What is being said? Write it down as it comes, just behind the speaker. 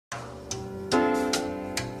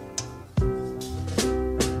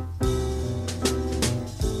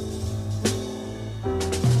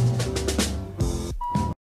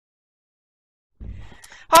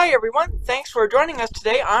Hi everyone, thanks for joining us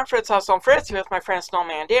today. I'm Fritz, also Fritz, here with my friend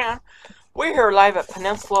Snowman Dan. We're here live at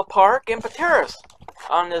Peninsula Park in Pateros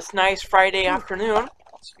on this nice Friday afternoon.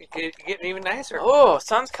 It's getting even nicer. Oh,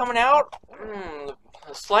 sun's coming out.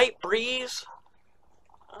 A slight breeze.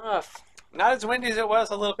 Not as windy as it was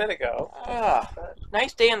a little bit ago.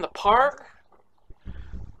 Nice day in the park.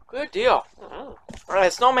 Good deal. Mm-hmm.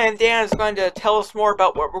 Alright, Snowman Dan is going to tell us more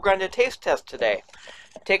about what we're going to taste test today.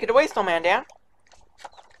 Take it away, Snowman Dan.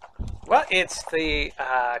 Well, it's the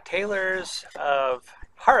Tailors of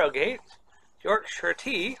Harrogate Yorkshire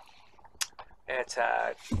tea. It's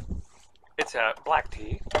a black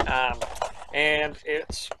tea, and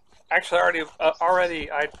it's actually already.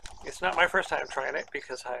 It's not my first time trying it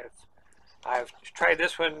because I've tried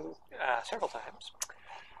this one several times.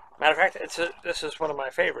 Matter of fact, this is one of my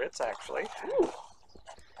favorites actually.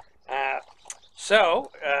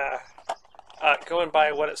 Going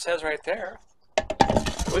by what it says right there,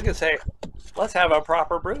 we can say, let's have a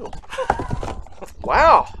proper brew.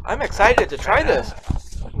 Wow, I'm excited to try this.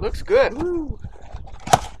 Looks good. Woo.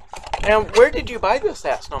 And where did you buy this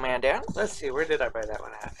at, Snowman Dan? Let's see, where did I buy that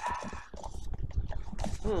one at?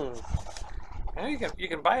 Now you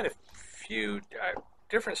can buy it at a few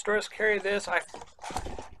different stores carry this. I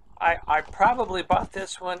probably bought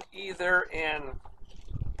this one either in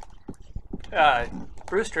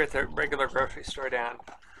Brewster at the regular grocery store down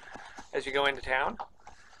as you go into town.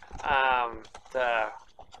 The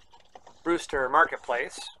Brewster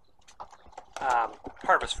Marketplace,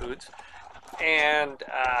 Harvest Foods, and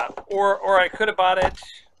or I could have bought it.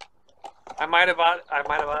 I might have bought it at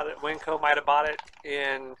Winco. Might have bought it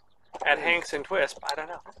at Hanks and Twist. I don't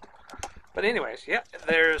know. But anyways, yep.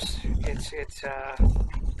 It's here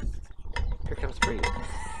comes the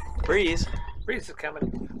breeze. Breeze is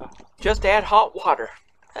coming. Oh. Just add hot water.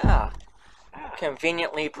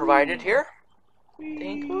 Conveniently provided here.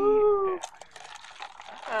 Thank you.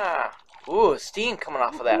 Ooh, steam coming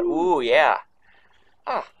off of that. Ooh, yeah.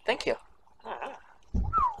 Thank you.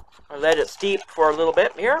 I'll let it steep for a little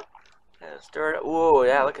bit here. Stir it. Ooh,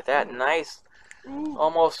 yeah, look at that. Nice.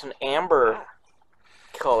 Almost an amber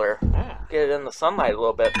color. Get it in the sunlight a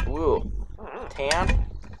little bit. Ooh. Tan.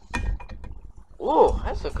 Ooh,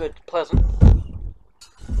 that's a good, pleasant.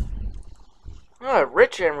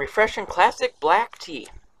 Rich and refreshing classic black tea.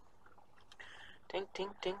 Ding, ding,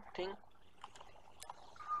 ding, ding.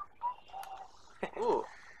 Ooh.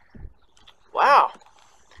 Wow.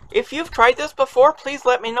 If you've tried this before, please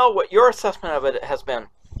let me know what your assessment of it has been.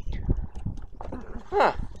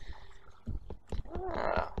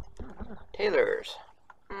 Tailors.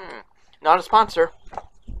 Not a sponsor.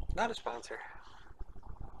 Not a sponsor.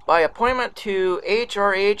 By appointment to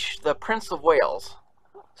HRH, the Prince of Wales.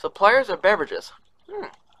 Suppliers of beverages.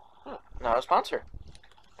 Not a sponsor.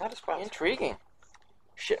 Not a sponsor. Intriguing.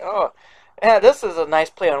 Yeah, this is a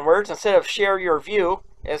nice play on words. Instead of share your view,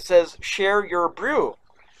 it says share your brew.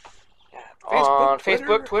 Yeah. On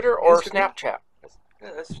Facebook, Twitter, or Instagram? Snapchat.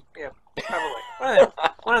 Yeah, probably.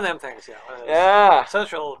 One of them things, yeah. One of those Yeah.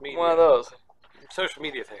 Social media. One of those. Social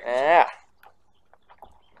media things. Yeah.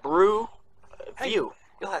 Brew view.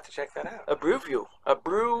 You'll have to check that out. A brew view. A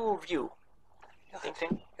brew view.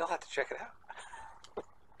 You'll have to check it out.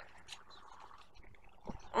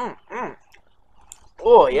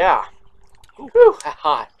 Oh, yeah. Whew,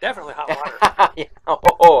 hot. Definitely hot water. Yeah. Oh.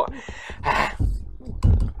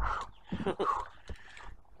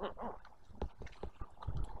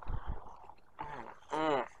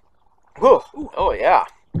 Oh, yeah.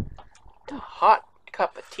 Hot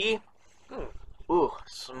cup of tea. Ooh,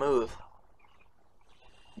 smooth.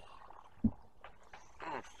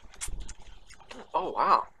 Oh,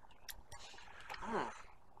 wow.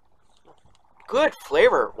 Good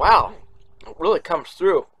flavor. Wow. It really comes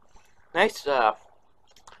through. Nice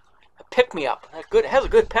pick-me-up. It has a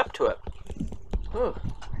good pep to it. Ooh.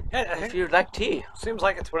 Yeah, If you like tea. seems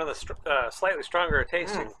like it's one of the slightly stronger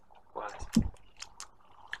tasting ones.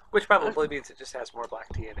 Which probably means it just has more black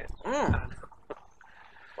tea in it.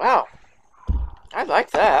 Wow. I like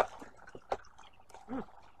that.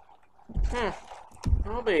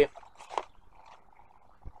 It'll be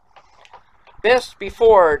best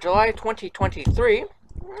before July 2023.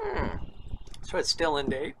 So it's still in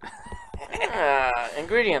date.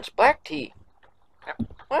 Ingredients: black tea. Yep.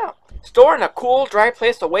 Wow. Store in a cool, dry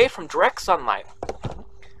place away from direct sunlight.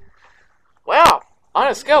 Wow. On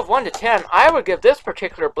a scale of 1 to 10, I would give this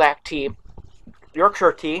particular black tea,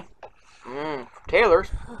 Yorkshire tea, Tailors,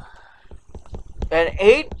 an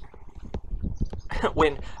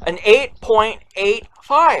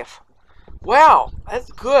 8.85. Wow, that's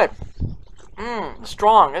good.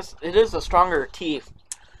 Strong. It is a stronger tea.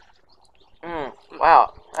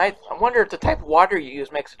 Wow. I wonder if the type of water you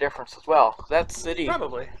use makes a difference as well. 'Cause that's city.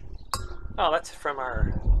 Probably. Oh, that's from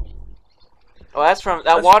our. Oh, that's from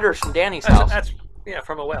that water's from Danny's house. That's yeah,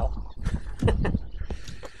 from a well.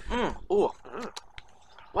 Ooh.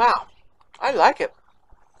 Wow. I like it.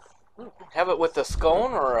 Have it with a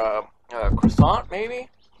scone or a croissant, maybe.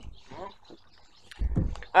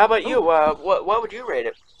 How about you? What would you rate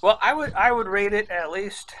it? Well, I would rate it at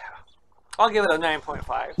least. I'll give it a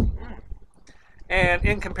 9.5. And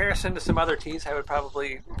in comparison to some other teas, I would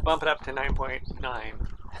probably bump it up to 9.9.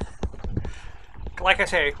 Like I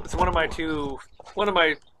say, it's one of my two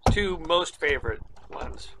most favorite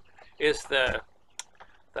ones is the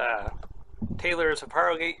Taylor's of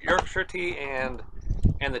Harrogate Yorkshire tea and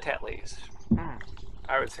the Tetleys.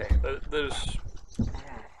 I would say those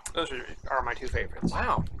are my two favorites.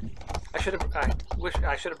 Wow. I wish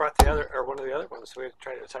I should have brought the other or one of the other ones so we could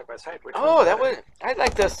try it side by side. Oh, that would I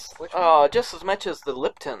like this just as much as the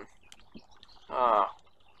Lipton. Or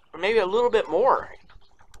maybe a little bit more.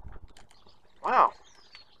 Wow.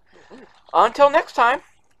 Until next time,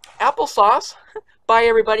 applesauce. Bye,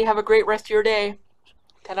 everybody. Have a great rest of your day.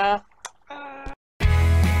 Ta-da.